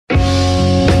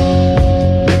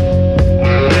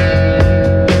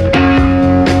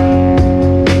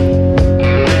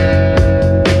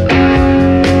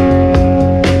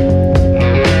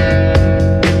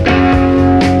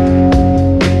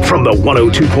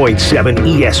102.7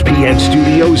 ESPN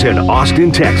Studios in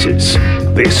Austin, Texas.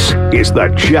 This is the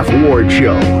Jeff Ward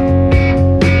Show.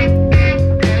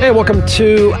 Hey, welcome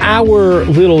to our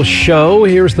little show.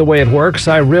 Here's the way it works.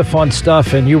 I riff on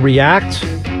stuff and you react.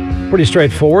 Pretty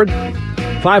straightforward.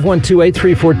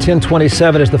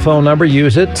 512-834-1027 is the phone number.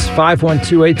 Use it.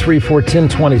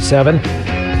 512-834-1027.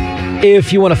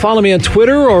 If you want to follow me on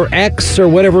Twitter or X or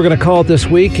whatever we're going to call it this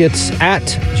week, it's at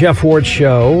Jeff Ward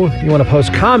Show. If you want to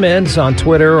post comments on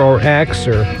Twitter or X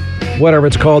or whatever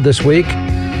it's called this week,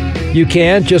 you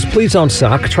can. Just please don't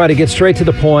suck. Try to get straight to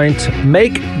the point.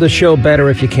 Make the show better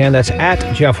if you can. That's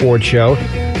at Jeff Ward Show.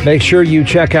 Make sure you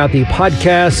check out the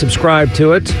podcast, subscribe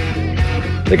to it.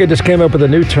 I think I just came up with a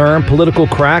new term, political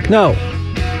crack. No,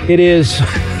 it is.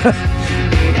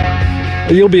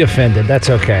 You'll be offended.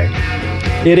 That's okay.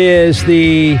 It is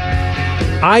the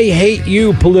I hate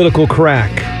you political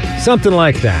crack. Something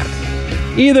like that.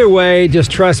 Either way, just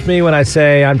trust me when I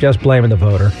say I'm just blaming the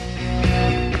voter.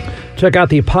 Check out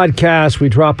the podcast. We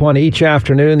drop one each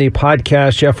afternoon. The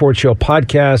podcast, Jeff Ward Show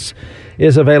podcast,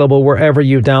 is available wherever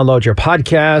you download your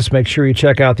podcast. Make sure you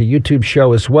check out the YouTube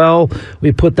show as well.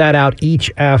 We put that out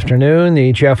each afternoon.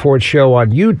 The Jeff Ward Show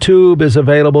on YouTube is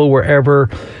available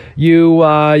wherever you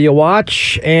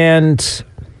watch and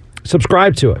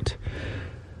subscribe to it.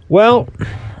 Well,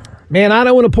 man, I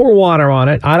don't want to pour water on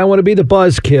it. I don't want to be the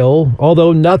buzzkill,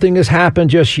 although nothing has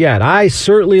happened just yet. I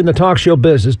certainly, in the talk show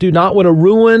business, do not want to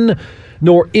ruin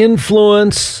nor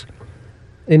influence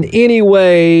in any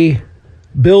way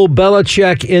Bill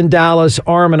Belichick in Dallas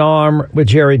arm in arm with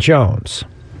Jerry Jones.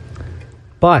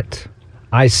 But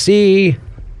I see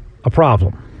a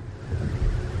problem.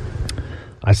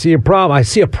 I see a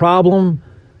problem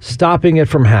stopping it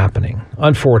from happening,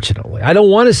 unfortunately. I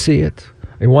don't want to see it.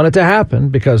 I want it to happen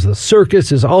because the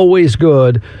circus is always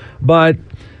good, but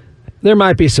there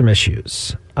might be some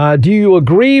issues. Do you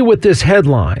agree with this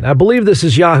headline? I believe this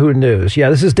is Yahoo News. Yeah,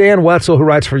 this is Dan Wetzel who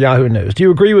writes for Yahoo News. Do you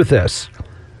agree with this?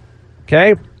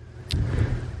 Okay.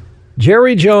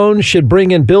 Jerry Jones should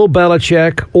bring in Bill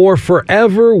Belichick or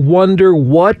forever wonder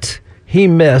what he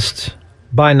missed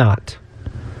by not.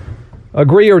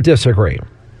 Agree or disagree?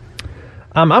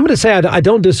 I'm going to say I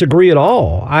don't disagree at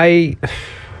all.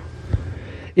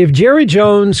 If Jerry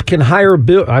Jones can hire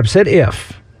Bill, I've said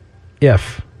if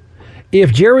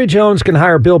Jerry Jones can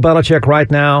hire Bill Belichick right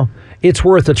now, it's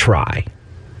worth a try.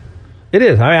 It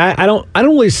is. I don't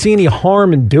really see any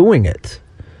harm in doing it.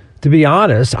 To be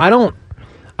honest, I don't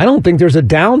think there's a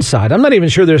downside. I'm not even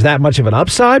sure there's that much of an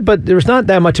upside, but there's not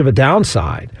that much of a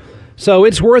downside. So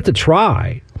it's worth a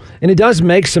try, and it does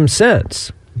make some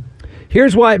sense.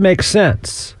 Here's why it makes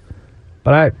sense,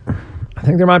 but I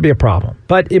think there might be a problem.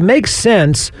 But it makes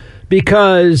sense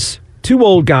because two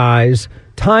old guys,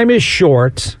 time is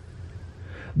short.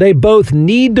 They both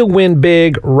need to win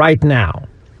big right now.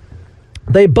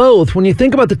 They both, when you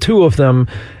think about the two of them,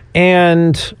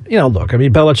 and, look,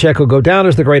 Belichick will go down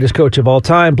as the greatest coach of all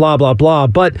time, blah, blah, blah.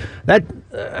 But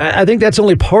I think that's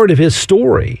only part of his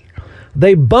story.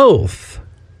 They both,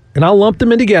 and I'll lump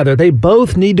them in together, they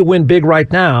both need to win big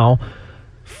right now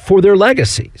for their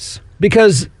legacies.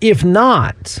 Because if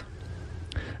not,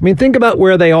 think about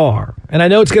where they are. And I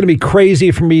know it's going to be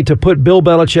crazy for me to put Bill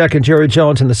Belichick and Jerry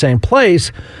Jones in the same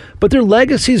place, but their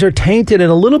legacies are tainted in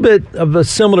a little bit of a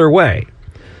similar way.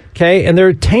 Okay? And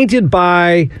they're tainted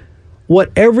by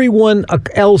what everyone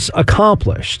else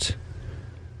accomplished.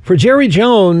 For Jerry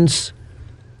Jones,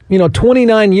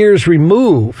 29 years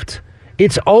removed,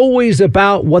 it's always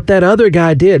about what that other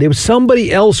guy did. It was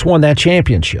somebody else won that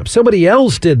championship. Somebody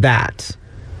else did that.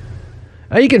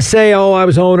 Now you can say, I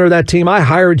was owner of that team. I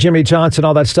hired Jimmy Johnson,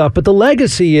 all that stuff. But the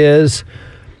legacy is,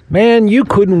 man, you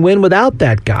couldn't win without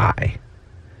that guy.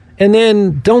 And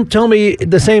then don't tell me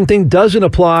the same thing doesn't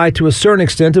apply to a certain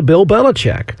extent to Bill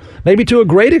Belichick. Maybe to a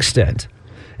great extent.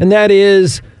 And that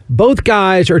is, both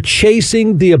guys are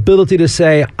chasing the ability to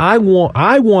say, I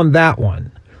won that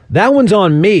one. That one's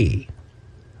on me.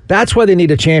 That's why they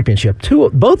need a championship.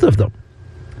 Both of them.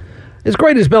 As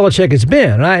great as Belichick has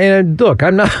been, and look,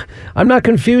 I'm not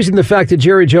confusing the fact that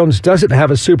Jerry Jones doesn't have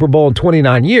a Super Bowl in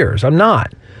 29 years. I'm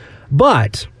not.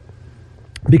 But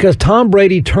because Tom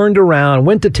Brady turned around,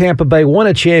 went to Tampa Bay, won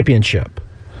a championship,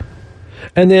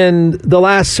 and then the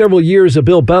last several years of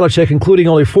Bill Belichick, including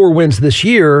only 4 wins this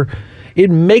year, it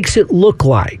makes it look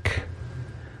like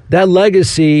that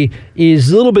legacy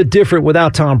is a little bit different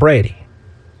without Tom Brady.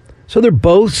 So they're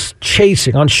both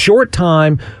chasing. On short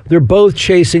time, they're both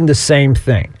chasing the same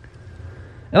thing.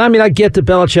 And I get that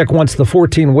Belichick wants the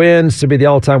 14 wins to be the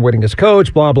all-time winningest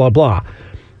coach, blah, blah, blah.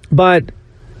 But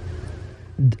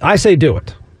I say do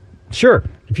it. Sure.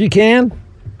 If you can,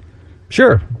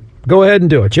 sure. Go ahead and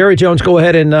do it. Jerry Jones, go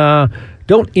ahead and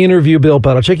don't interview Bill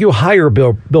Belichick. You hire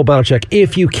Bill Belichick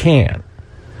if you can.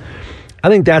 I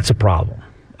think that's a problem.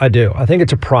 I do. I think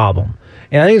it's a problem.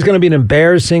 And I think it's going to be an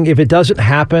embarrassing, if it doesn't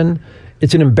happen,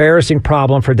 it's an embarrassing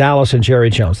problem for Dallas and Jerry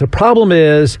Jones. The problem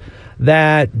is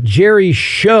that Jerry's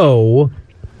show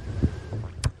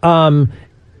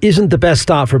isn't the best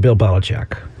stop for Bill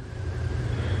Belichick.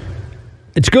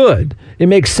 It's good. It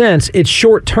makes sense. It's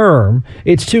short term.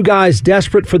 It's two guys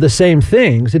desperate for the same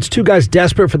things. It's two guys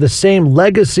desperate for the same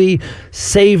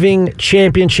legacy-saving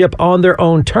championship on their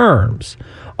own terms.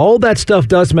 All that stuff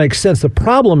does make sense. The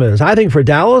problem is, I think for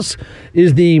Dallas,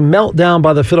 is the meltdown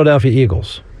by the Philadelphia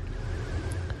Eagles.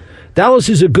 Dallas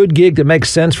is a good gig that makes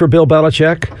sense for Bill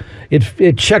Belichick.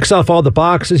 It checks off all the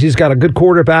boxes. He's got a good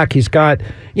quarterback. He's got,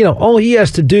 all he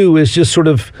has to do is just sort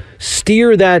of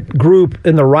steer that group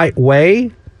in the right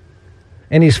way,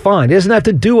 and he's fine. He doesn't have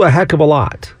to do a heck of a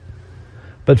lot.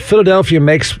 But Philadelphia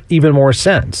makes even more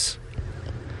sense.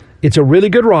 It's a really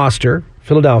good roster,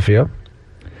 Philadelphia.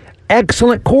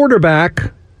 Excellent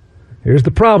quarterback. Here's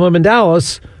the problem in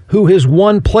Dallas, who has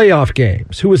won playoff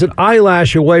games, who is an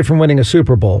eyelash away from winning a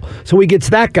Super Bowl. So he gets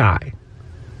that guy.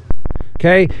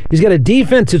 Okay? He's got a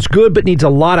defense that's good but needs a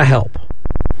lot of help.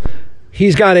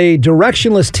 He's got a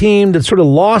directionless team that sort of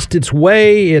lost its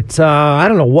way. It's, I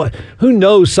don't know what, who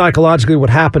knows psychologically what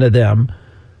happened to them,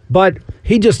 but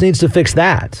he just needs to fix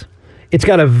that. It's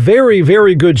got a very,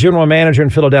 very good general manager in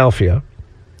Philadelphia.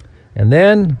 And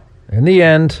then, in the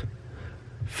end,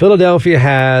 Philadelphia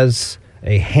has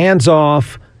a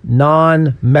hands-off,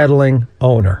 non-meddling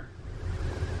owner.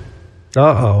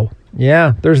 Uh-oh.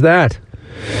 Yeah, there's that.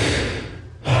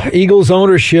 Eagles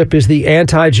ownership is the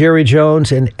anti-Jerry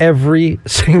Jones in every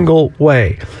single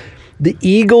way. The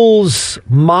Eagles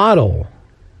model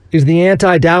is the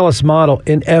anti-Dallas model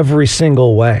in every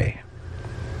single way.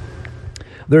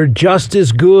 They're just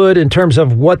as good in terms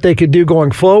of what they could do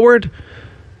going forward.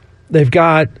 They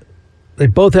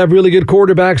both have really good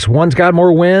quarterbacks. One's got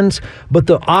more wins, but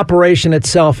the operation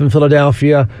itself in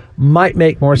Philadelphia might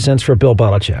make more sense for Bill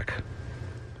Belichick.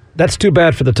 That's too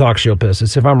bad for the talk show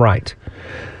business, if I'm right.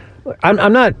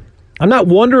 I'm not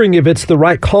wondering if it's the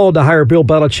right call to hire Bill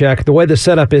Belichick the way the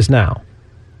setup is now.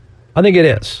 I think it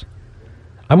is.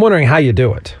 I'm wondering how you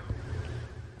do it.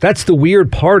 That's the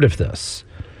weird part of this.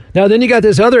 Now, then you got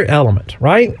this other element,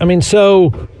 right? I mean,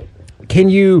 so can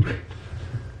you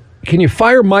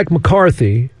fire Mike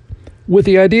McCarthy with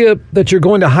the idea that you're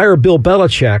going to hire Bill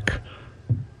Belichick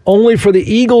only for the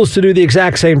Eagles to do the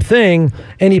exact same thing,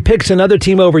 and he picks another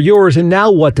team over yours, and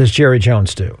now what does Jerry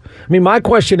Jones do? I mean, my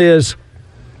question is,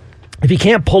 if he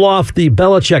can't pull off the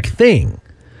Belichick thing,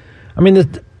 I mean,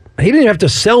 he didn't have to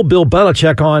sell Bill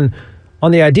Belichick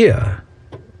on the idea,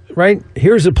 right?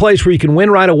 Here's a place where you can win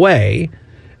right away,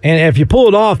 and if you pull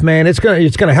it off, man, it's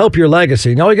gonna help your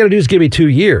legacy. And all you got to do is give me 2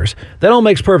 years. That all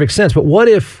makes perfect sense. But what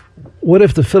if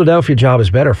the Philadelphia job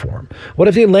is better for him? What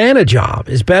if the Atlanta job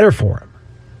is better for him?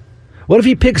 What if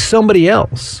he picks somebody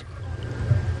else?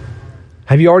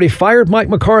 Have you already fired Mike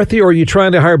McCarthy, or are you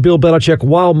trying to hire Bill Belichick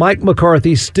while Mike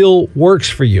McCarthy still works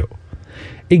for you?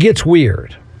 It gets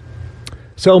weird.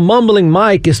 So Mumbling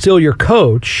Mike is still your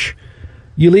coach.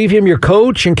 You leave him your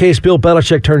coach in case Bill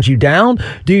Belichick turns you down?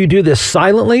 Do you do this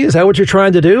silently? Is that what you're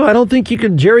trying to do? I don't think you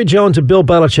can. Jerry Jones and Bill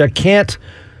Belichick can't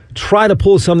try to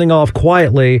pull something off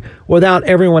quietly without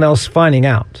everyone else finding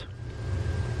out.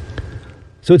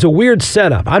 So it's a weird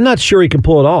setup. I'm not sure he can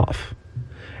pull it off.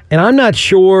 And I'm not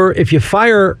sure if you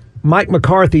fire Mike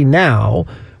McCarthy now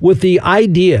with the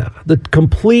idea, the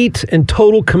complete and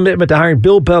total commitment to hiring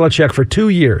Bill Belichick for 2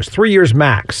 years, 3 years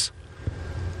max.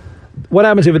 What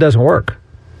happens if it doesn't work?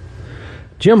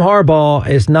 Jim Harbaugh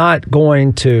is not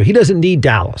going to, he doesn't need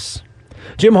Dallas.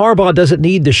 Jim Harbaugh doesn't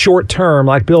need the short term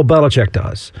like Bill Belichick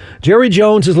does. Jerry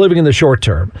Jones is living in the short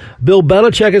term. Bill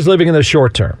Belichick is living in the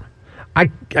short term. I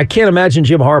can't imagine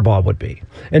Jim Harbaugh would be.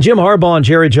 And Jim Harbaugh and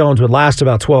Jerry Jones would last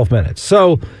about 12 minutes.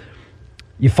 So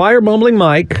you fire Mumbling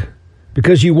Mike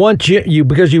because you want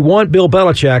Bill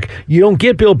Belichick. You don't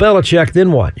get Bill Belichick,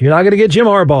 then what? You're not going to get Jim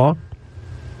Harbaugh.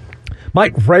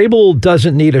 Mike Vrabel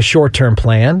doesn't need a short-term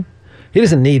plan. He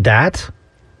doesn't need that.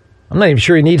 I'm not even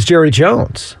sure he needs Jerry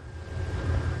Jones.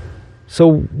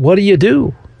 So what do?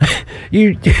 Do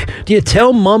you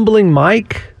tell Mumbling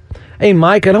Mike, hey,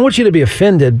 Mike, I don't want you to be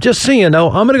offended. Just so you know,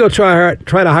 I'm going to go try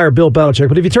to hire Bill Belichick.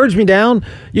 But if he turns me down,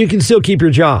 you can still keep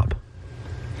your job.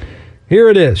 Here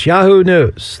it is, Yahoo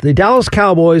News. The Dallas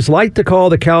Cowboys like to call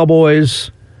the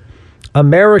Cowboys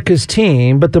America's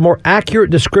team, but the more accurate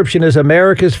description is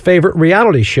America's favorite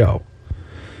reality show.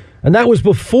 And that was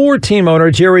before team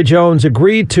owner Jerry Jones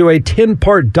agreed to a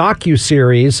 10-part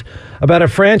docuseries about a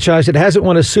franchise that hasn't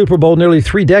won a Super Bowl in nearly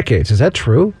 3 decades. Is that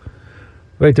true?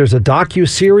 Wait, there's a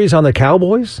docuseries on the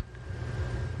Cowboys?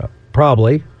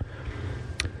 Probably.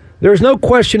 There's no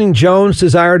questioning Jones'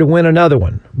 desire to win another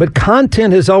one, but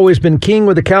content has always been king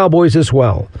with the Cowboys as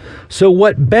well. So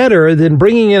what better than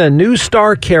bringing in a new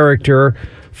star character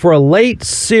for a late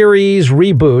series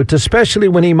reboot, especially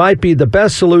when he might be the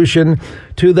best solution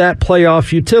to that playoff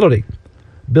futility?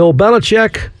 Bill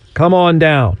Belichick, come on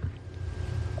down.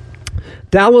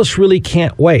 Dallas really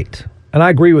can't wait, and I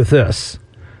agree with this.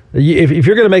 If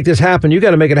you're going to make this happen, you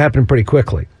got to make it happen pretty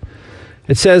quickly.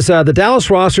 It says the Dallas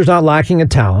roster is not lacking in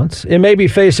talent. It may be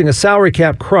facing a salary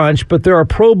cap crunch, but there are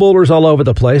Pro Bowlers all over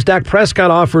the place. Dak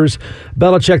Prescott offers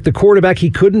Belichick the quarterback he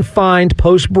couldn't find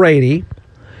post-Brady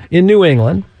in New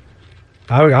England.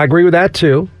 I agree with that,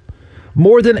 too.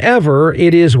 More than ever,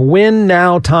 it is win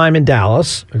now time in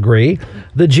Dallas. Agree.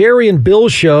 The Jerry and Bill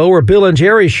show or Bill and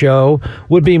Jerry show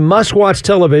would be must-watch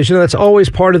television. That's always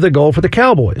part of the goal for the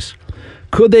Cowboys.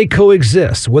 Could they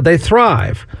coexist? Would they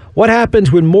thrive? What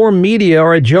happens when more media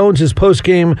are at Jones's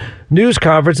post-game news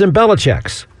conference than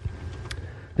Belichick's?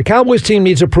 The Cowboys team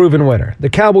needs a proven winner. The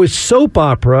Cowboys soap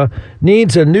opera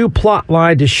needs a new plot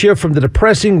line to shift from the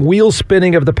depressing wheel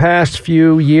spinning of the past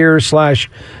few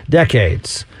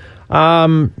years/decades.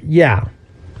 Yeah.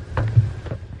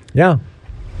 Yep,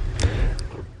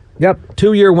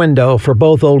 2-year window for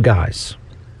both old guys.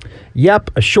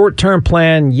 Yep, a short-term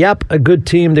plan. Yep, a good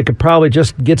team that could probably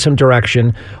just get some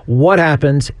direction. What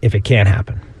happens if it can't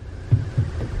happen?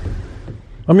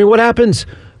 I mean, what happens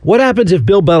if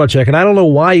Bill Belichick, and I don't know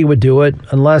why he would do it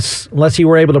unless he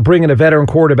were able to bring in a veteran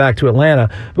quarterback to Atlanta,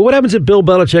 but what happens if Bill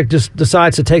Belichick just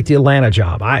decides to take the Atlanta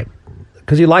job?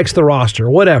 Because he likes the roster,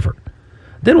 whatever.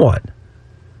 Then what?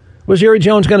 What's Jerry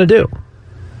Jones going to do?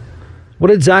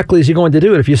 What exactly is he going to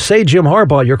do? And if you say Jim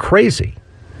Harbaugh, you're crazy.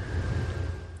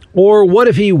 Or what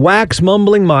if he whacks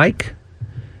Mumbling Mike,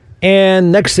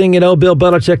 and next thing you know, Bill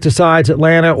Belichick decides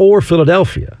Atlanta or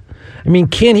Philadelphia? I mean,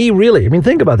 can he really? I mean,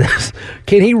 think about this.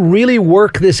 Can he really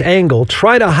work this angle,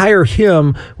 try to hire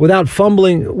him without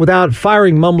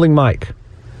firing Mumbling Mike?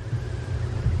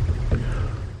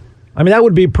 I mean, that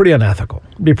would be pretty unethical.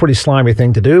 It'd be a pretty slimy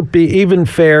thing to do. Be even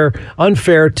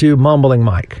unfair to Mumbling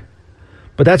Mike.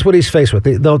 But that's what he's faced with.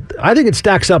 I think it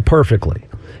stacks up perfectly.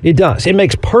 It does. It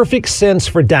makes perfect sense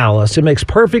for Dallas. It makes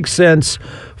perfect sense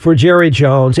for Jerry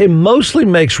Jones. It mostly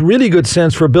makes really good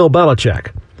sense for Bill Belichick.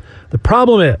 The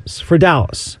problem is, for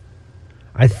Dallas,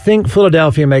 I think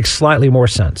Philadelphia makes slightly more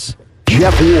sense.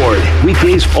 Jeff Ward,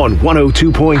 weekdays on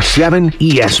 102.7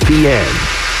 ESPN.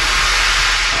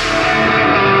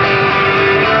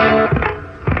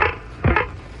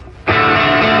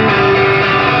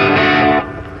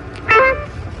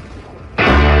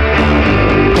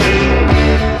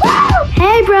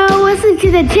 Hey, bro, listen to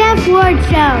the Jeff Ward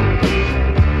Show.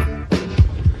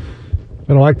 I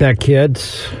don't like that,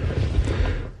 kids.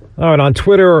 All right, on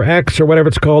Twitter or X or whatever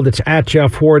it's called, it's at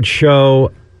Jeff Ward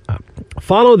Show.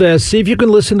 Follow this. See if you can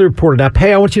listen to the reporter. Now,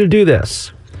 I want you to do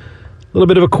this. A little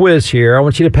bit of a quiz here. I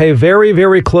want you to pay very,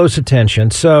 very close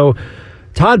attention. So,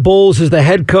 Todd Bowles is the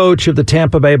head coach of the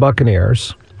Tampa Bay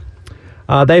Buccaneers.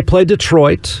 They played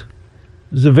Detroit.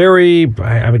 It was a very,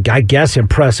 I guess,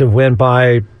 impressive win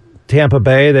by Tampa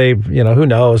Bay. They, who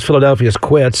knows? Philadelphia's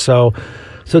quit. So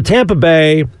Tampa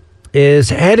Bay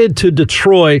is headed to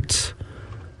Detroit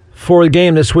for a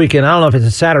game this weekend. I don't know if it's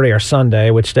a Saturday or Sunday,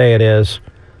 which day it is,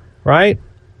 right?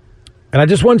 And I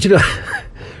just want you to,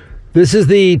 this is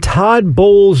the Todd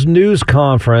Bowles news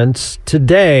conference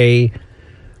today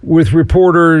with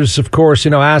reporters, of course,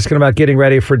 asking about getting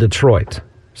ready for Detroit.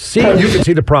 See if you can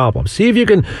see the problem. See if you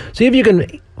can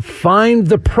find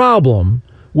the problem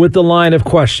with the line of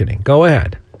questioning. Go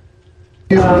ahead.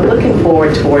 Looking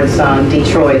forward towards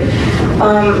Detroit.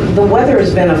 The weather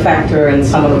has been a factor in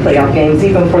some of the playoff games,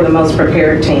 even for the most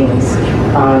prepared teams.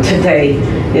 Today,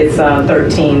 it's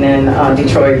 13 in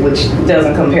Detroit, which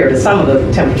doesn't compare to some of the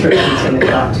temperatures we've seen it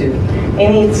drop to.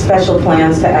 Any special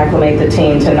plans to acclimate the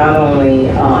team to not only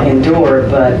endure,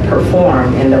 but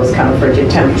perform in those kind of frigid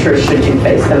temperatures should you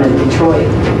face them in Detroit?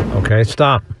 Okay,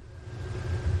 stop.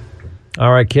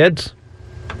 All right, kids.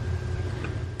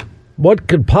 What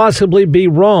could possibly be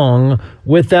wrong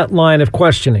with that line of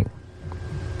questioning?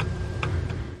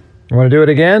 You want to do it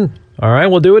again? All right,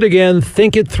 we'll do it again.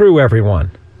 Think it through, everyone.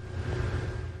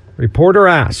 Reporter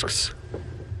asks.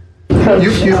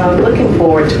 Looking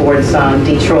forward towards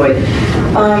Detroit.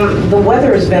 The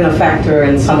weather has been a factor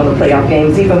in some of the playoff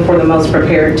games, even for the most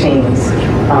prepared teams.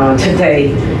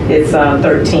 Today, it's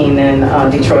 13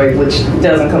 in Detroit, which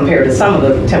doesn't compare to some of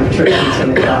the temperatures we've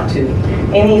seen it drop to.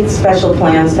 Any special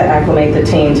plans to acclimate the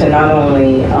team to not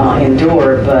only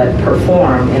endure, but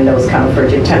perform in those kind of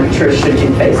frigid temperatures should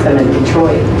you face them in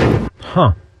Detroit?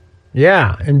 Huh.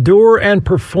 Yeah, endure and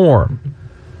perform.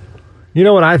 You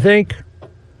know what I think?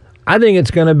 I think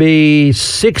it's going to be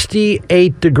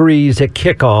 68 degrees at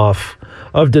kickoff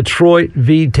of Detroit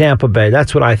v. Tampa Bay.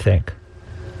 That's what I think.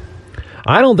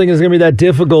 I don't think it's going to be that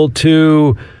difficult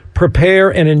to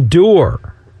prepare and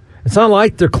endure. It's not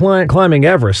like they're climbing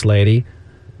Everest, lady.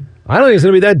 I don't think it's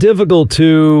going to be that difficult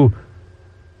to...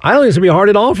 I don't think it's going to be hard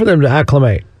at all for them to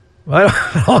acclimate.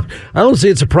 I don't see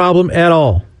it's a problem at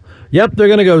all. Yep, they're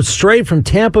going to go straight from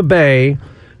Tampa Bay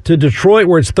to Detroit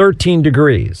where it's 13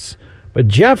 degrees. But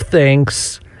Jeff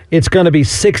thinks it's going to be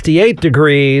 68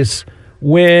 degrees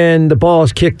when the ball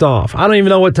is kicked off. I don't even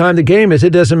know what time the game is. It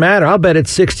doesn't matter. I'll bet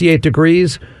it's 68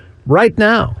 degrees right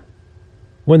now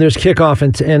when there's kickoff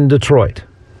in Detroit.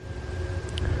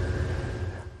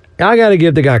 I got to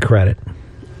give the guy credit.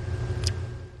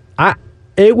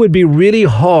 It would be really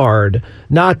hard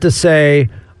not to say,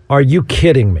 are you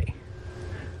kidding me?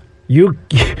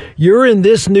 You're in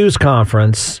this news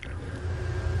conference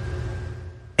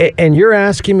and you're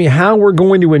asking me how we're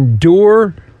going to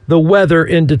endure the weather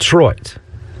in Detroit.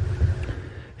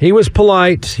 He was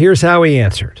polite. Here's how he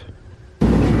answered.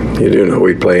 You do know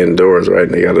we play indoors, right?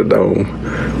 And they got a dome.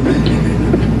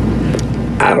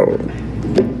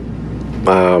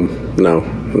 No,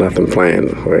 nothing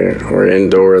planned. We're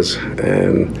indoors,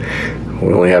 and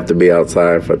we only have to be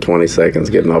outside for 20 seconds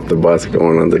getting off the bus,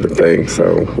 going under the thing,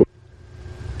 so...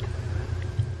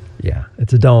 Yeah,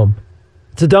 it's a dome.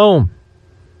 It's a dome.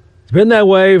 It's been that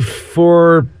way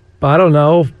for, I don't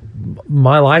know,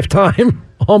 my lifetime,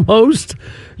 almost.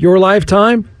 Your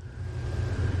lifetime.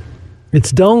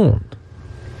 It's domed.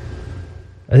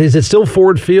 Is it still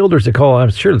Ford Field, or is it called? I'm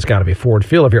sure it's got to be Ford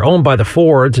Field. If you're owned by the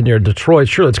Fords and you're in Detroit,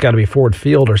 sure it's got to be Ford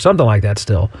Field or something like that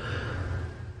still.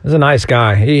 He's a nice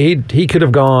guy. He could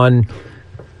have gone,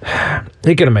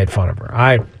 he could have made fun of her.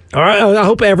 I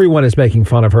hope everyone is making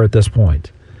fun of her at this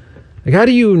point. Like, how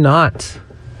do you not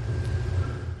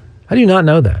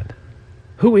know that?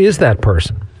 Who is that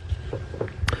person?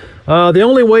 The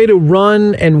only way to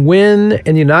run and win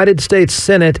in the United States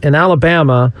Senate in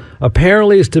Alabama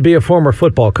apparently is to be a former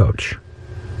football coach.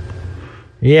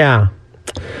 Yeah.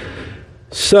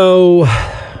 So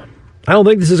I don't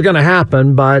think this is going to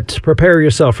happen, but prepare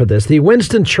yourself for this. The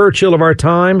Winston Churchill of our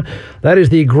time, that is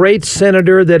the great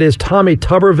senator that is Tommy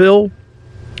Tuberville.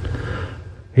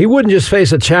 He wouldn't just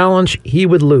face a challenge, he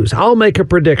would lose. I'll make a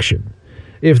prediction.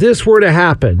 If this were to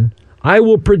happen, I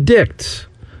will predict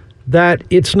that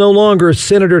it's no longer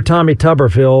Senator Tommy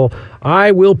Tuberville.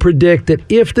 I will predict that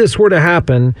if this were to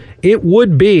happen, it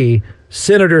would be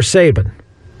Senator Saban.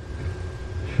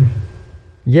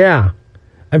 Yeah.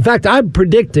 In fact, I'm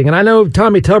predicting, and I know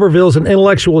Tommy Tuberville is an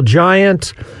intellectual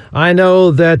giant. I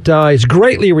know that he's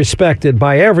greatly respected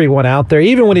by everyone out there,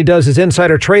 even when he does his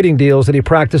insider trading deals that he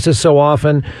practices so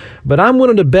often. But I'm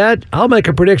willing to bet, I'll make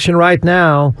a prediction right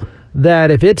now,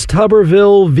 that if it's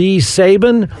Tuberville v.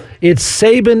 Saban, it's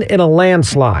Saban in a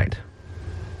landslide.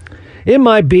 It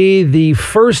might be the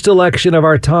first election of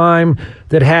our time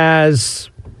that has,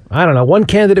 I don't know, one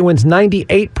candidate wins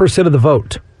 98% of the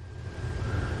vote.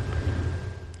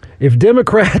 If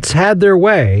Democrats had their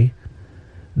way,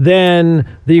 then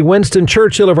the Winston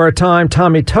Churchill of our time,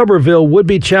 Tommy Tuberville, would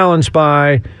be challenged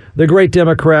by the great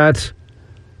Democrat,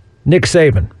 Nick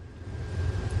Saban.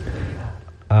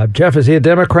 Jeff, is he a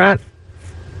Democrat?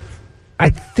 I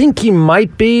think he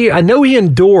might be. I know he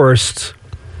endorsed,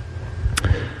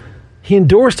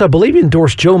 I believe he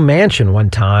endorsed Joe Manchin one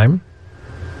time.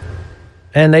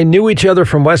 And they knew each other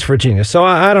from West Virginia. So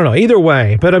I don't know. Either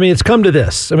way. But, I mean, it's come to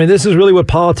this. I mean, this is really what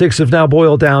politics have now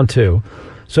boiled down to.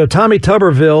 So Tommy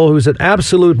Tuberville, who's an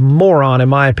absolute moron, in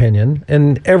my opinion,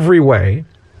 in every way,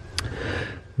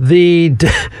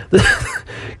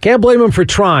 can't blame him for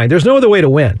trying. There's no other way to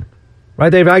win.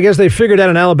 Right? I guess they figured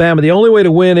out in Alabama the only way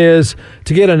to win is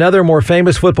to get another more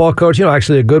famous football coach,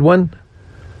 actually a good one.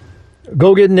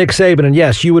 Go get Nick Saban, and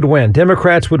yes, you would win.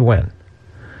 Democrats would win.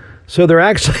 So they're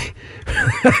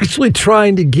actually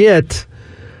trying to get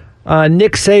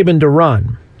Nick Saban to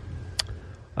run.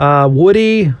 Would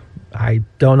he? I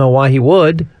don't know why he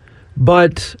would.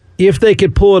 But if they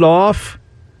could pull it off,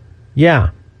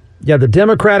 yeah, the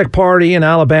Democratic Party in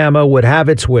Alabama would have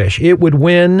its wish. It would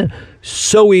win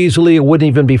so easily it wouldn't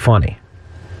even be funny.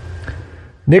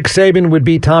 Nick Saban would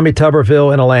beat Tommy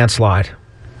Tuberville in a landslide.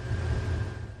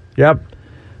 Yep.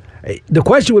 The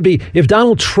question would be, if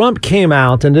Donald Trump came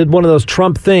out and did one of those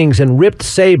Trump things and ripped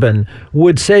Saban,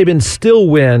 would Saban still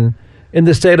win in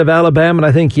the state of Alabama? And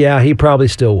I think, yeah, he probably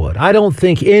still would. I don't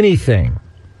think anybody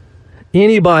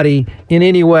in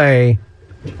any way,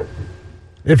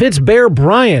 if it's Bear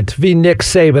Bryant v. Nick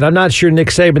Saban, I'm not sure Nick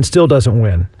Saban still doesn't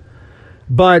win.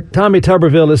 But Tommy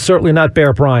Tuberville is certainly not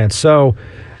Bear Bryant. So,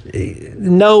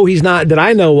 no, he's not, that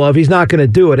I know of, he's not going to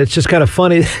do it. It's just kind of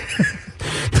funny.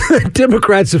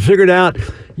 Democrats have figured out,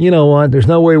 you know what, there's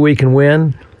no way we can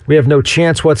win. We have no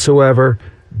chance whatsoever.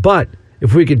 But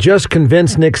if we could just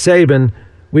convince Nick Saban,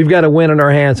 we've got a win in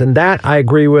our hands. And that I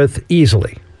agree with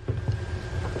easily.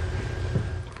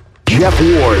 Jeff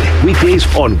Ward, weekdays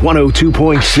on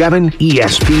 102.7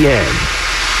 ESPN.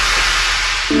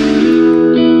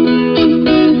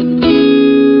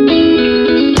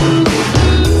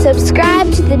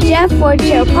 Subscribe to the Jeff Ward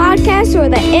Show podcast, or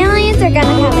the aliens are going to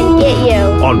come and get you.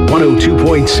 On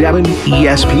 102.7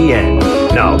 ESPN.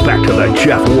 Now back to the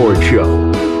Jeff Ward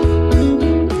Show.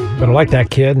 Better like that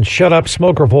kid and shut up,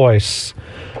 smoker voice.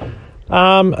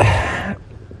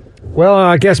 Well,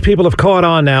 I guess people have caught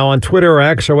on now on Twitter or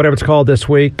X or whatever it's called this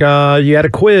week. You had a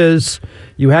quiz.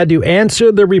 You had to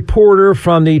answer the reporter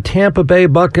from the Tampa Bay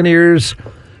Buccaneers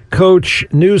coach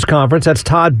news conference. That's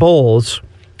Todd Bowles.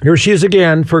 Here she is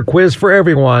again for a quiz for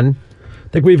everyone. I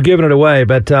think we've given it away,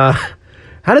 but how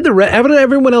did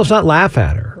everyone else not laugh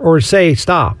at her or say,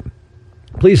 stop?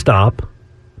 Please stop.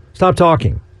 Stop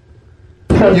talking.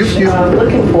 Coach,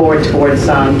 looking forward towards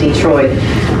Detroit.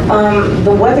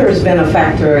 The weather has been a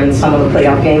factor in some of the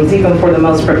playoff games, even for the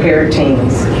most prepared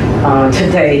teams.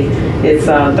 Today, it's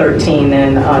 13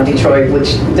 in Detroit,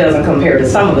 which doesn't compare to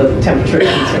some of the temperatures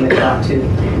we've seen it drop to.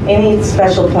 Any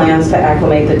special plans to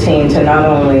acclimate the team to not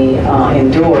only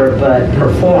endure, but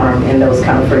perform in those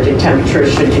kind of frigid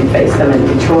temperatures should you face them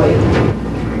in Detroit?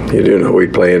 You do know we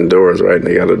play indoors, right? And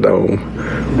they got a dome.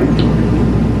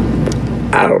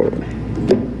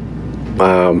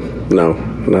 No,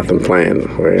 nothing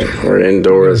planned. We're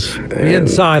indoors. Be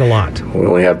inside a lot. We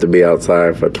only have to be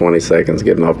outside for 20 seconds,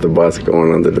 getting off the bus,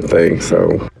 going under the thing.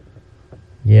 So,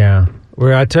 yeah,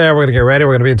 I tell you, we're gonna get ready.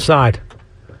 We're gonna be inside.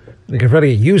 We can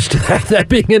really get used to that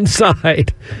being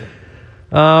inside.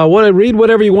 Want to read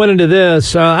whatever you want into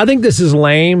this? I think this is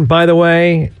lame. By the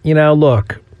way,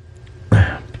 look.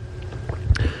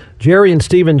 Jerry and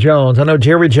Stephen Jones. I know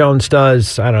Jerry Jones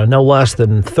does, no less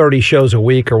than 30 shows a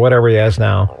week or whatever he has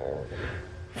now.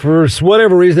 For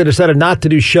whatever reason, they decided not to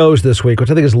do shows this week,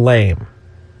 which I think is lame.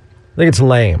 I think it's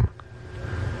lame.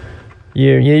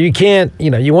 You can't,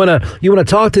 you want to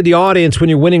talk to the audience when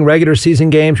you're winning regular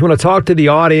season games. You want to talk to the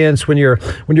audience when you're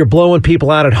blowing people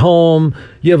out at home.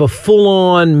 You have a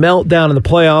full-on meltdown in the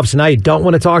playoffs, and now you don't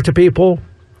want to talk to people?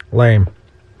 Lame.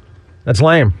 That's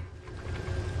lame.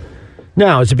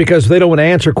 Now, is it because they don't want to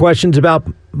answer questions about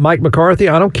Mike McCarthy?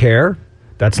 I don't care.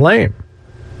 That's lame.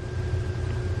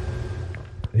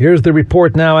 Here's the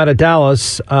report now out of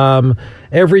Dallas.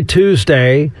 Every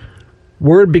Tuesday,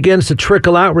 word begins to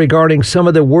trickle out regarding some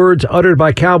of the words uttered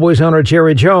by Cowboys owner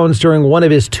Jerry Jones during one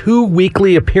of his 2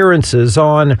 weekly appearances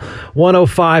on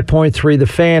 105.3 The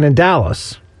Fan in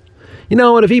Dallas. And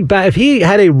if he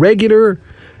had a regular,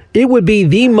 it would be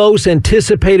the most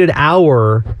anticipated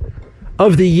hour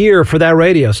of the year for that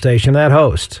radio station, that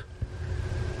host.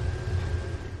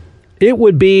 It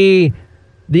would be,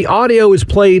 the audio is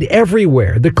played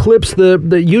everywhere. The clips, the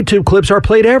YouTube clips are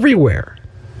played everywhere.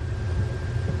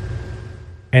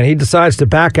 And he decides to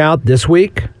back out this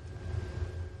week?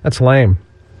 That's lame.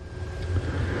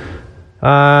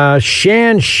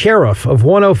 Shan Sheriff of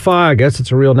 105, I guess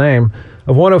it's a real name,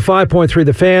 of 105.3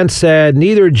 The Fan said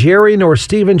neither Jerry nor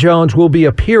Stephen Jones will be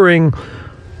appearing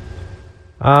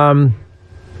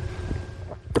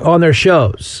on their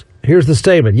shows. Here's the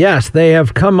statement. Yes, they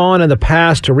have come on in the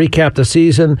past to recap the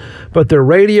season, but their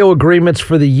radio agreements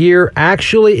for the year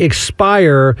actually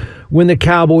expire when the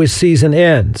Cowboys season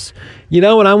ends. You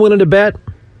know what I'm willing to bet?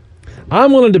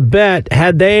 I'm willing to bet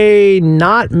had they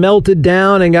not melted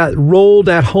down and got rolled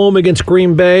at home against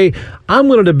Green Bay, I'm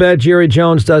willing to bet Jerry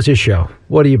Jones does his show.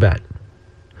 What do you bet?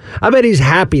 I bet he's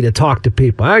happy to talk to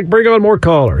people. I bring on more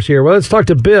callers here. Well, let's talk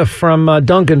to Biff from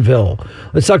Duncanville.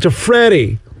 Let's talk to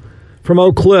Freddie from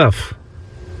Oak Cliff.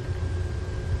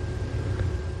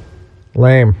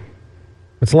 Lame.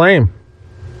 It's lame.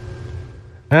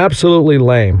 Absolutely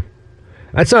lame.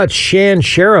 That's not Shan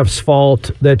Sheriff's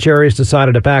fault that Jerry's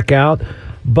decided to back out,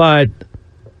 but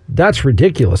that's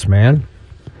ridiculous, man.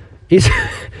 It's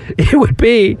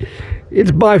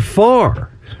by far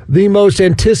the most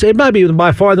it might be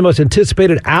by far the most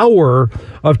anticipated hour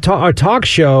of our talk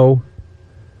show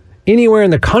anywhere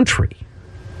in the country.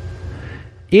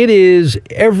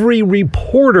 every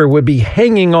reporter would be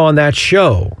hanging on that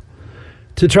show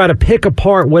to try to pick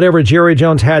apart whatever Jerry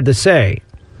Jones had to say.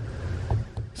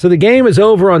 So the game is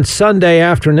over on Sunday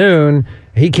afternoon.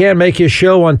 He can't make his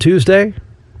show on Tuesday?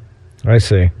 I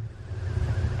see.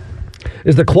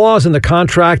 Is the clause in the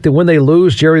contract that when they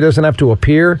lose, Jerry doesn't have to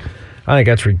appear? I think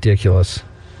that's ridiculous.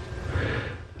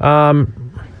 It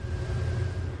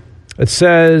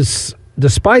says,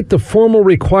 despite the formal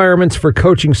requirements for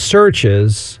coaching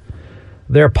searches,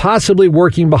 they're possibly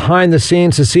working behind the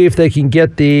scenes to see if they can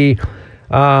get to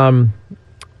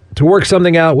work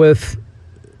something out with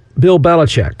Bill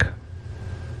Belichick.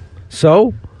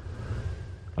 So,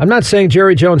 I'm not saying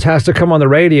Jerry Jones has to come on the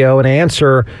radio and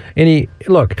answer any...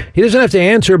 Look, he doesn't have to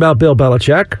answer about Bill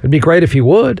Belichick. It'd be great if he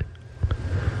would.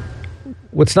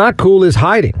 What's not cool is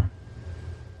hiding.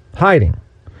 Hiding.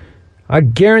 I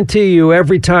guarantee you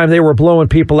every time they were blowing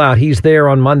people out, he's there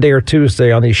on Monday or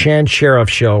Tuesday on the Shan Sheriff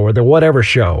show or the whatever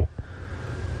show.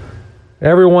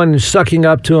 Everyone sucking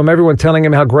up to him, everyone telling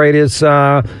him how great his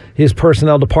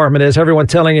personnel department is, everyone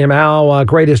telling him how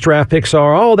great his draft picks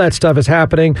are. All that stuff is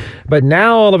happening. But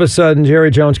now all of a sudden, Jerry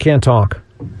Jones can't talk.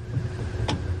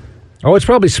 Oh, it's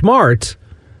probably smart,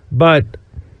 but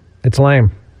it's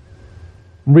lame.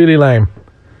 Really lame.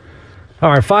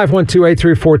 All right,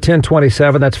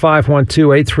 512-834-1027. That's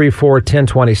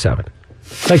 512-834-1027.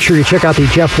 Make sure you check out the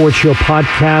Jeff Ward Show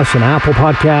podcast on Apple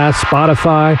Podcasts,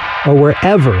 Spotify, or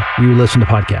wherever you listen to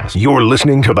podcasts. You're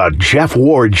listening to the Jeff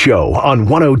Ward Show on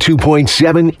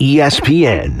 102.7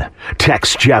 ESPN.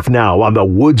 Text Jeff now on the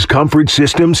Woods Comfort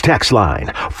Systems text line,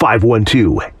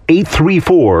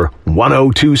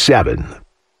 512-834-1027.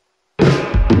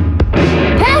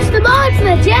 Pass the ball to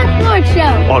the Jeff Ward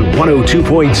Show On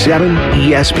 102.7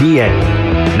 ESPN.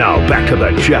 Now back to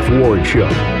the Jeff Ward Show.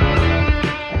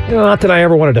 You know, not that I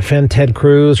ever want to defend Ted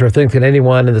Cruz or think that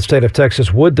anyone in the state of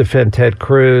Texas would defend Ted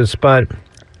Cruz, but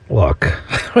look,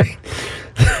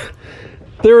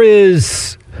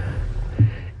 is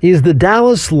the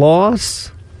Dallas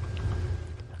loss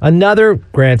another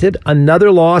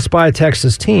loss by a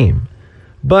Texas team,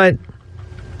 but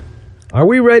are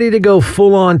we ready to go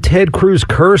full-on Ted Cruz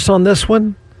curse on this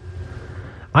one?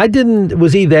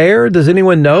 Was he there? Does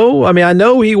anyone know? I mean, I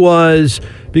know he was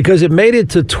because it made it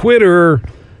to Twitter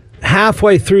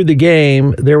halfway through the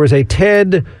game. There was a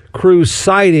Ted Cruz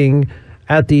sighting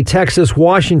at the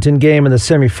Texas-Washington game in the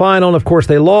semifinal. And of course,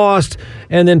 they lost,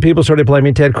 and then people started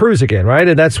blaming Ted Cruz again, right?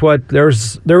 And that's what there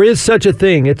is such a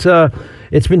thing. It's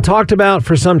been talked about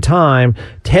for some time.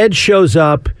 Ted shows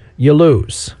up, you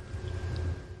lose.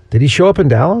 Did he show up in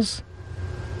Dallas?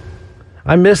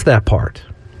 I missed that part.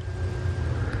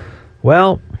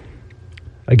 Well,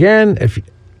 again, if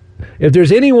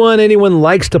there's anyone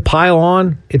likes to pile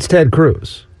on, it's Ted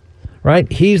Cruz, right?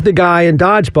 He's the guy in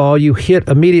dodgeball you hit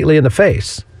immediately in the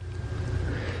face.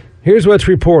 Here's what's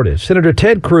reported. Senator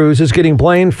Ted Cruz is getting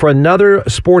blamed for another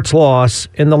sports loss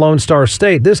in the Lone Star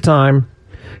State. This time,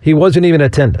 he wasn't even in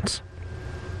attendance.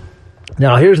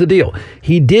 Now, here's the deal.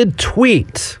 He did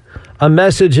tweet a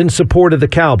message in support of the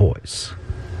Cowboys.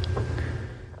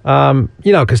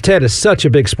 Because Ted is such a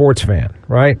big sports fan,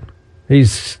 right?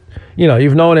 He's,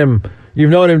 you've known him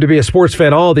to be a sports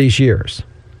fan all these years.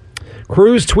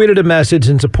 Cruz tweeted a message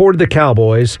in support of the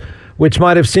Cowboys, which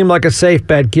might have seemed like a safe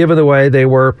bet given the way they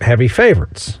were heavy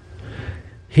favorites.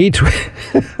 It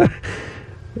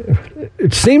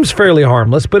seems fairly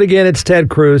harmless, but again, it's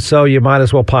Ted Cruz, so you might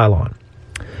as well pile on.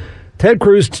 Ted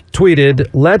Cruz tweeted,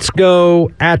 "Let's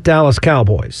go at Dallas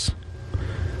Cowboys."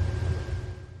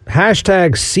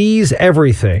 Hashtag seize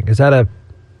everything. Is that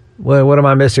what am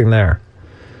I missing there?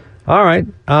 All right.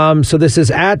 So this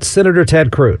is at Senator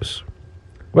Ted Cruz.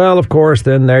 Well, of course,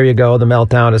 then there you go. The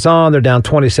meltdown is on. They're down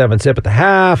 27-zip at the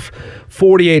half,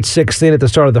 48-16 at the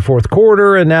start of the fourth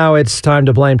quarter, and now it's time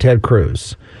to blame Ted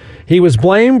Cruz. He was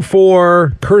blamed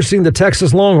for cursing the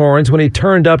Texas Longhorns when he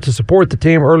turned up to support the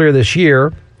team earlier this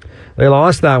year. They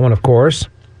lost that one, of course.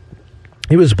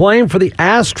 He was blamed for the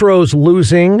Astros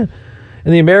losing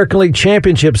in the American League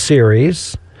Championship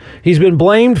Series. He's been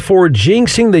blamed for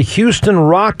jinxing the Houston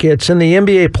Rockets in the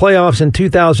NBA playoffs in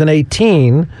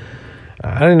 2018.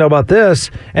 I didn't know about this.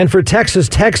 And for Texas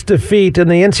Tech's defeat in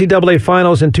the NCAA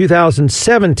Finals in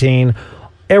 2017,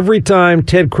 every time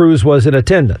Ted Cruz was in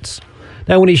attendance.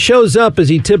 Now, when he shows up, is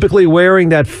he typically wearing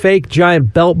that fake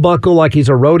giant belt buckle like he's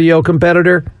a rodeo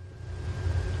competitor?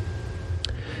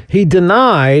 He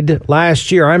denied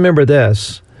last year, I remember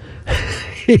this,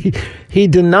 he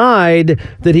denied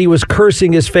that he was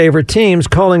cursing his favorite teams,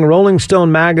 calling Rolling Stone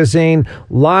magazine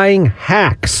lying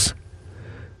hacks,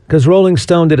 because Rolling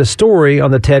Stone did a story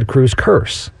on the Ted Cruz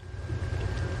curse.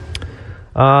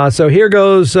 So here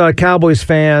goes Cowboys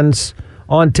fans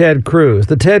on Ted Cruz.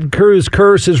 The Ted Cruz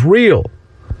curse is real.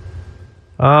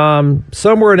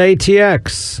 Somewhere in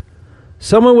ATX,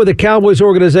 someone with the Cowboys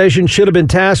organization should have been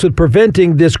tasked with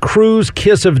preventing this Cruz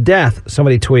kiss of death,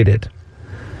 somebody tweeted.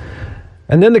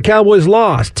 And then the Cowboys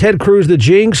lost. Ted Cruz, the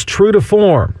jinx, true to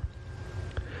form.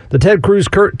 The Ted Cruz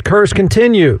curse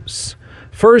continues.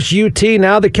 First UT,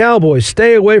 now the Cowboys.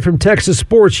 Stay away from Texas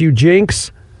sports, you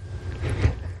jinx.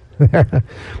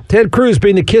 Ted Cruz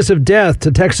being the kiss of death to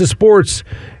Texas sports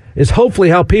is hopefully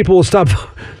how people will stop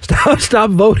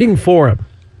voting for him.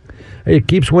 He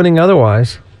keeps winning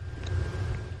otherwise.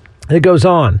 It goes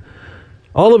on.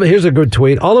 Here's a good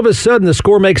tweet. All of a sudden, the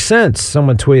score makes sense,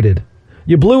 someone tweeted.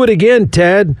 You blew it again,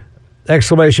 Ted!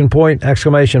 Exclamation point,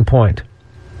 exclamation point.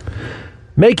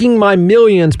 Making my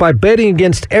millions by betting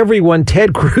against everyone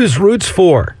Ted Cruz roots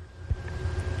for.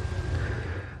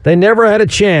 They never had a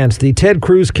chance. The Ted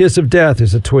Cruz kiss of death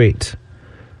is a tweet.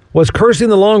 Was cursing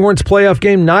the Longhorns playoff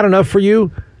game not enough for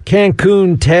you,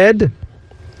 Cancun Ted?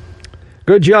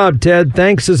 Good job, Ted.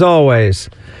 Thanks as always.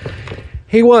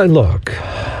 He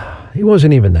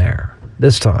wasn't even there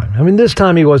this time. I mean, this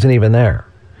time he wasn't even there.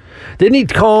 Didn't he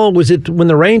call, was it when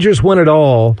the Rangers won it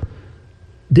all,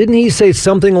 didn't he say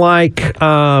something like,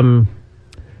 didn't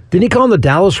he call them the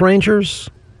Dallas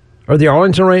Rangers? Or the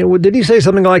Arlington Rangers? Did he say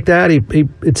something like that?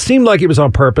 It seemed like it was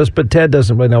on purpose, but Ted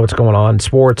doesn't really know what's going on in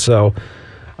sports, so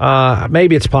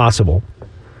maybe it's possible.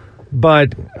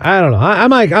 But I don't know. I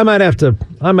might have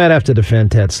to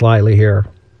defend Ted slightly here.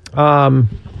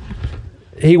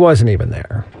 He wasn't even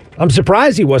there. I'm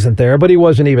surprised he wasn't there, but he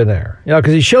wasn't even there. You know,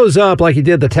 because he shows up like he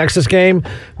did the Texas game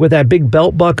with that big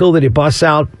belt buckle that he busts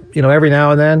out, every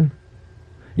now and then.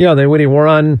 When he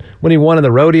won in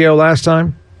the rodeo last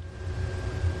time.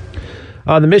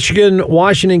 The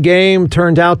Michigan-Washington game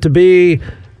turned out to be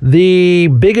the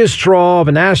biggest draw of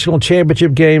a national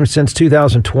championship game since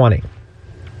 2020.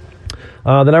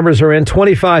 The numbers are in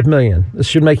 25 million. This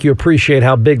should make you appreciate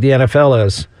how big the NFL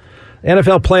is.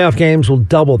 NFL playoff games will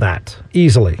double that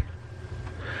easily.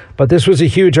 But this was a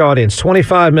huge audience,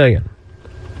 25 million.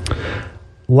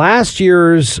 Last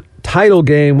year's title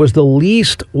game was the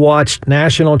least watched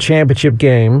national championship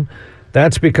game.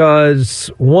 That's because,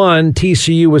 one,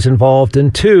 TCU was involved,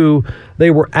 and two, they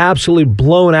were absolutely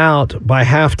blown out by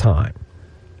halftime.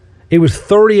 It was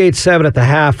 38-7 at the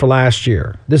half for last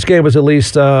year. This game was at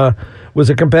least was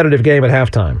a competitive game at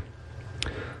halftime.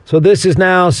 So this is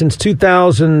now since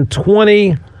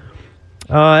 2020.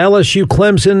 LSU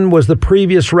Clemson was the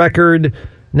previous record.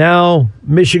 Now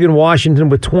Michigan-Washington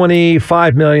with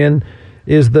 25 million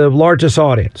is the largest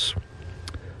audience.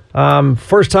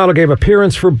 First title game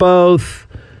appearance for both.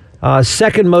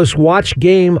 Second most watched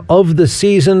game of the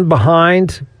season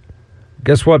behind.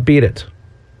 Guess what beat it?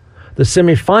 The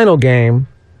semifinal game,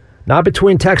 not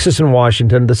between Texas and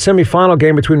Washington, the semifinal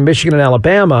game between Michigan and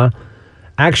Alabama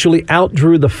actually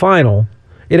outdrew the final.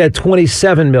 It had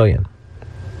 27 million.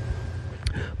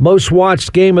 Most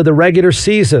watched game of the regular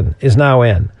season is now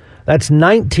in. That's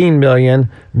 19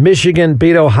 million. Michigan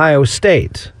beat Ohio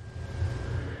State.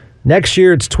 Next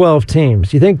year, it's 12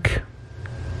 teams. You think,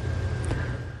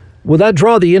 will that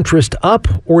draw the interest up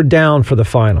or down for the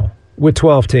final with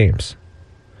 12 teams?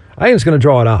 I think it's going to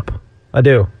draw it up. I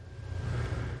do.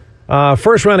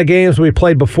 First round of games will be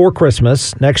played before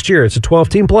Christmas next year. It's a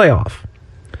 12-team playoff.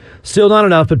 Still not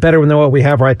enough, but better than what we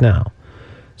have right now.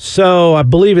 So I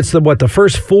believe it's the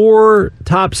first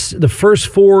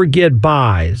four get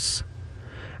buys,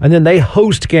 and then they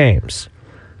host games.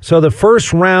 So the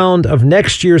first round of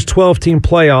next year's 12-team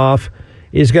playoff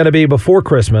is going to be before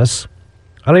Christmas.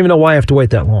 I don't even know why I have to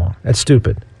wait that long. That's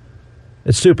stupid.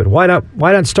 It's stupid. Why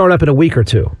not start up in a week or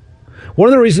two? One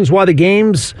of the reasons why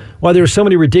there are so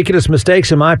many ridiculous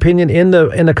mistakes, in my opinion, in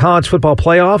the college football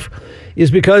playoff is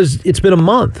because it's been a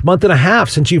month and a half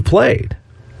since you've played.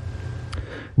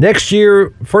 Next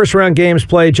year, first round games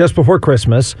played just before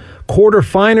Christmas.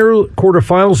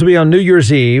 Quarterfinals will be on New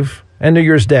Year's Eve and New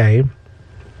Year's Day.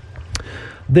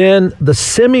 Then the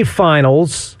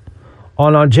semifinals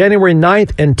on January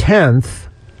 9th and 10th.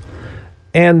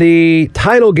 And the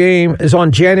title game is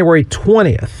on January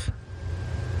 20th.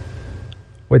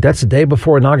 Wait, that's the day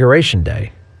before Inauguration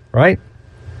Day, right?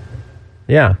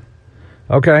 Yeah.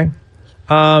 Okay.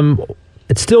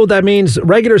 That means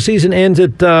regular season ends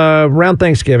at around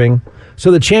Thanksgiving.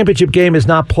 So the championship game is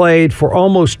not played for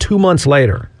almost 2 months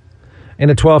later in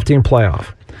a 12-team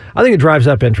playoff. I think it drives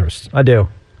up interest. I do.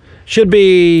 Should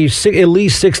be at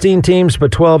least 16 teams,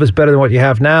 but 12 is better than what you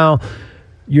have now.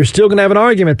 You're still going to have an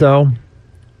argument, though.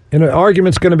 And the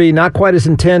argument's going to be not quite as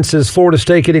intense as Florida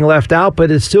State getting left out,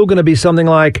 but it's still going to be something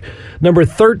like number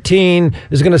 13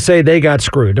 is going to say they got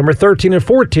screwed. Number 13 and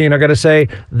 14 are going to say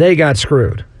they got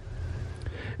screwed.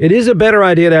 It is a better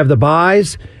idea to have the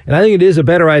buys, and I think it is a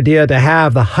better idea to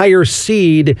have the higher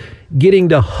seed getting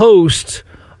to host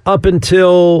up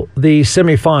until the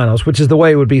semifinals, which is the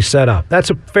way it would be set up. That's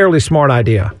a fairly smart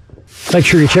idea. Make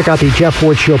sure you check out the Jeff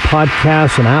Ward Show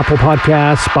podcast on Apple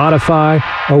Podcasts, Spotify,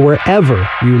 or wherever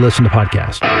you listen to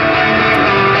podcasts.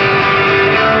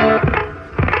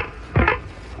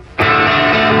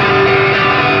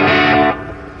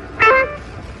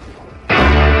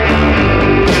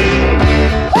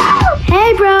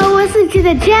 Hey, bro, listen to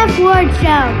the Jeff Ward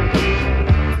Show.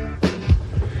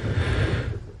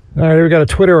 All right, we got a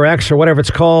Twitter or X or whatever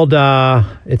it's called.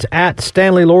 It's at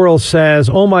Stanley Laurel says,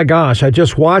 "Oh my gosh, I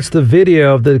just watched the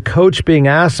video of the coach being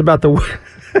asked about the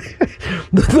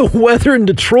the weather in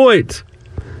Detroit.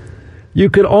 You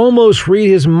could almost read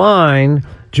his mind,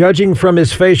 judging from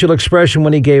his facial expression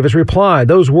when he gave his reply.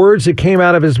 Those words that came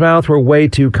out of his mouth were way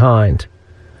too kind."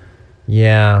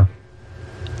 Yeah.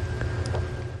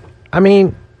 I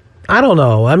mean, I don't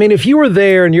know. I mean, if you were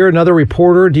there and you're another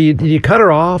reporter, do you cut her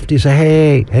off? Do you say,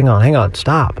 hey, hang on,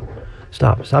 stop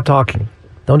talking.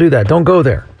 Don't do that. Don't go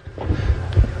there.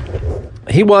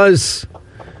 He was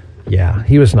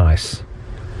nice.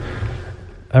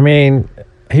 I mean,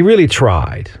 he really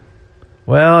tried.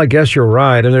 Well, I guess you're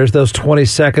right. And there's those 20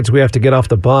 seconds we have to get off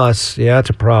the bus. Yeah,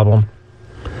 that's a problem.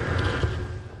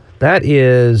 That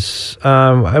is,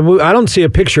 I don't see a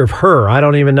picture of her. I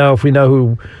don't even know if we know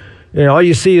who. You know, all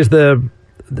you see is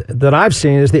that I've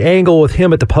seen is the angle with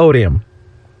him at the podium.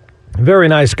 Very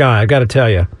nice guy, I got to tell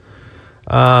you.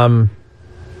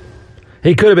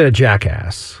 He could have been a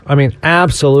jackass. I mean,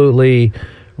 absolutely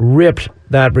ripped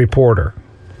that reporter.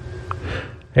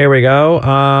 Here we go.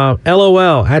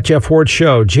 LOL at Jeff Ward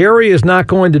Show. Jerry is not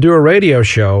going to do a radio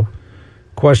show? ?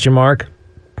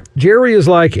 Jerry is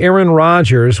like Aaron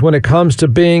Rodgers when it comes to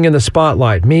being in the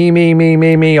spotlight.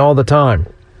 Me all the time.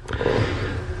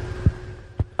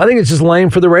 I think it's just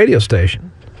lame for the radio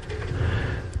station.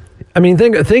 I mean,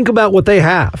 think about what they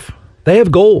have. They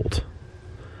have gold.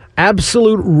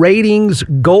 Absolute ratings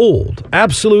gold.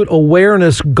 Absolute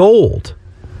awareness gold.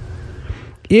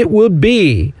 It would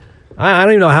be, I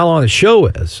don't even know how long the show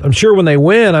is. I'm sure when they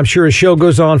win, I'm sure his show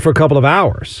goes on for a couple of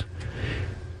hours.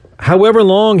 However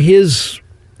long his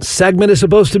segment is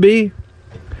supposed to be,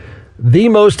 the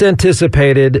most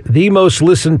anticipated, the most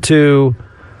listened to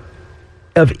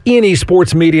of any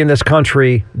sports media in this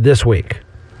country this week.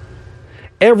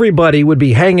 Everybody would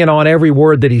be hanging on every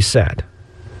word that he said.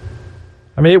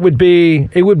 I mean, it would be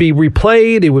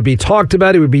replayed, it would be talked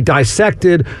about, it would be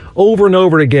dissected over and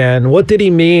over again. What did he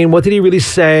mean? What did he really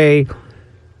say?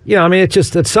 You know, I mean, it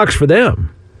sucks for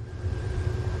them.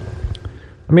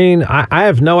 I mean, I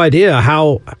have no idea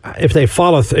if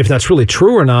that's really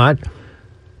true or not.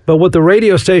 But what the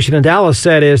radio station in Dallas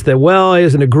said is that, well,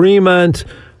 there's an agreement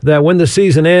that when the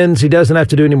season ends, he doesn't have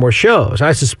to do any more shows.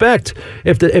 I suspect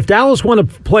if Dallas won a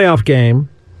playoff game,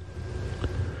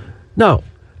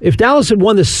 if Dallas had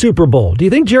won the Super Bowl, do you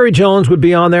think Jerry Jones would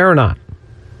be on there or not?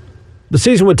 The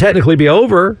season would technically be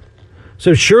over,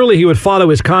 so surely he would follow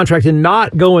his contract and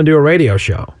not go and do a radio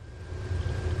show.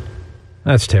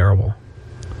 That's terrible.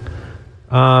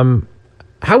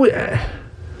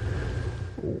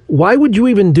 Why would you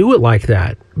even do it like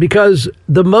that? Because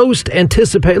the most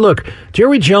look,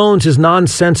 Jerry Jones is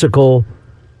nonsensical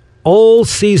all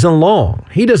season long.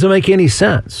 He doesn't make any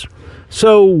sense.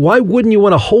 So why wouldn't you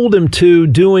want to hold him to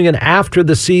doing an after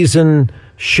the season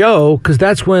show? Because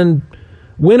that's when,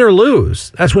 win or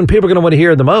lose, that's when people are going to want to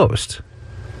hear the most.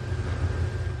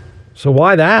 So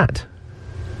why that?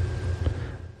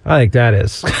 I think that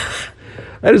is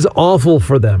awful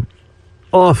for them.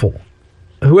 Awful.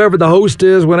 Whoever the host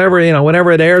is, whenever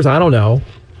it airs, I don't know.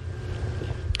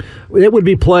 It would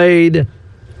be played.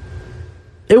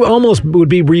 It almost would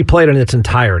be replayed in its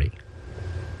entirety.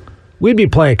 We'd be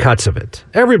playing cuts of it.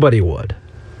 Everybody would.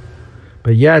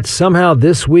 But yet, somehow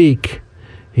this week,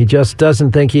 he just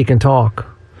doesn't think he can talk.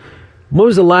 When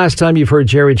was the last time you've heard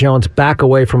Jerry Jones back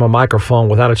away from a microphone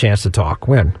without a chance to talk?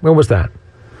 When? When was that?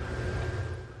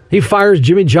 He fires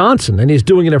Jimmy Johnson, and he's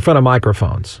doing it in front of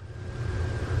microphones.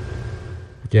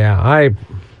 Yeah, I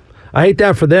hate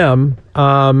that for them,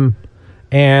 and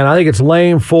I think it's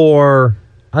lame for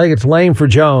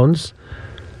Jones.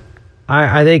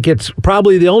 I think it's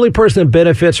probably the only person that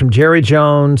benefits from Jerry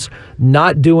Jones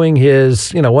not doing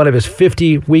his, one of his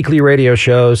 50 weekly radio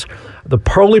shows. The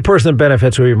only person that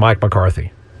benefits would be Mike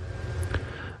McCarthy.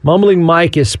 Mumbling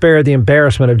Mike is spared the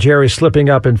embarrassment of Jerry slipping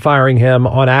up and firing him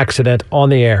on accident on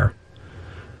the air.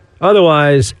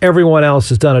 Otherwise, everyone else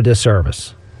has done a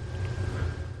disservice.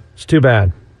 It's too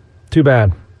bad. Too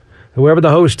bad. Whoever the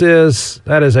host is,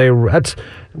 that's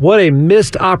what a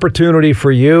missed opportunity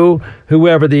for you.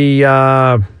 Whoever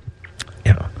the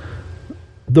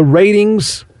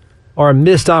ratings are a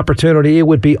missed opportunity, it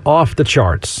would be off the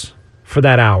charts for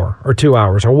that hour or 2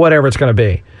 hours or whatever it's going to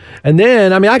be. And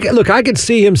then, I could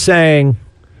see him saying,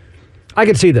 I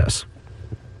could see this.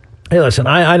 Hey, listen,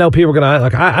 I know people are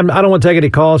going to, I don't want to take any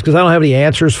calls because I don't have any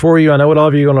answers for you. I know what all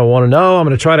of you are going to want to know. I'm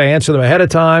going to try to answer them ahead of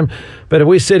time. But if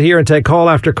we sit here and take call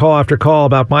after call after call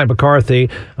about Mike McCarthy,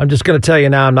 I'm just going to tell you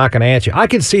now I'm not going to answer you. I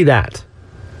could see that.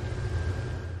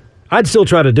 I'd still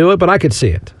try to do it, but I could see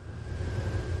it.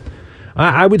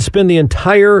 I would spend the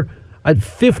entire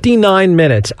 59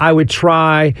 minutes. I would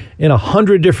try in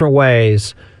 100 different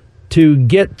ways to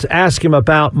ask him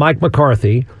about Mike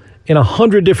McCarthy. In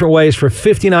 100 different ways for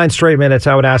 59 straight minutes,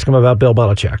 I would ask him about Bill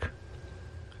Belichick.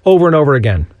 Over and over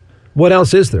again. What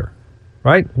else is there?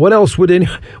 Right? What else would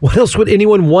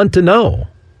anyone want to know?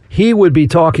 He would be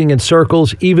talking in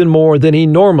circles even more than he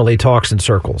normally talks in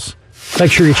circles.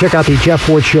 Make sure you check out the Jeff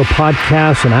Ward Show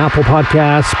podcast on Apple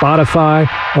Podcasts, Spotify,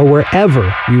 or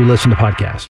wherever you listen to podcasts.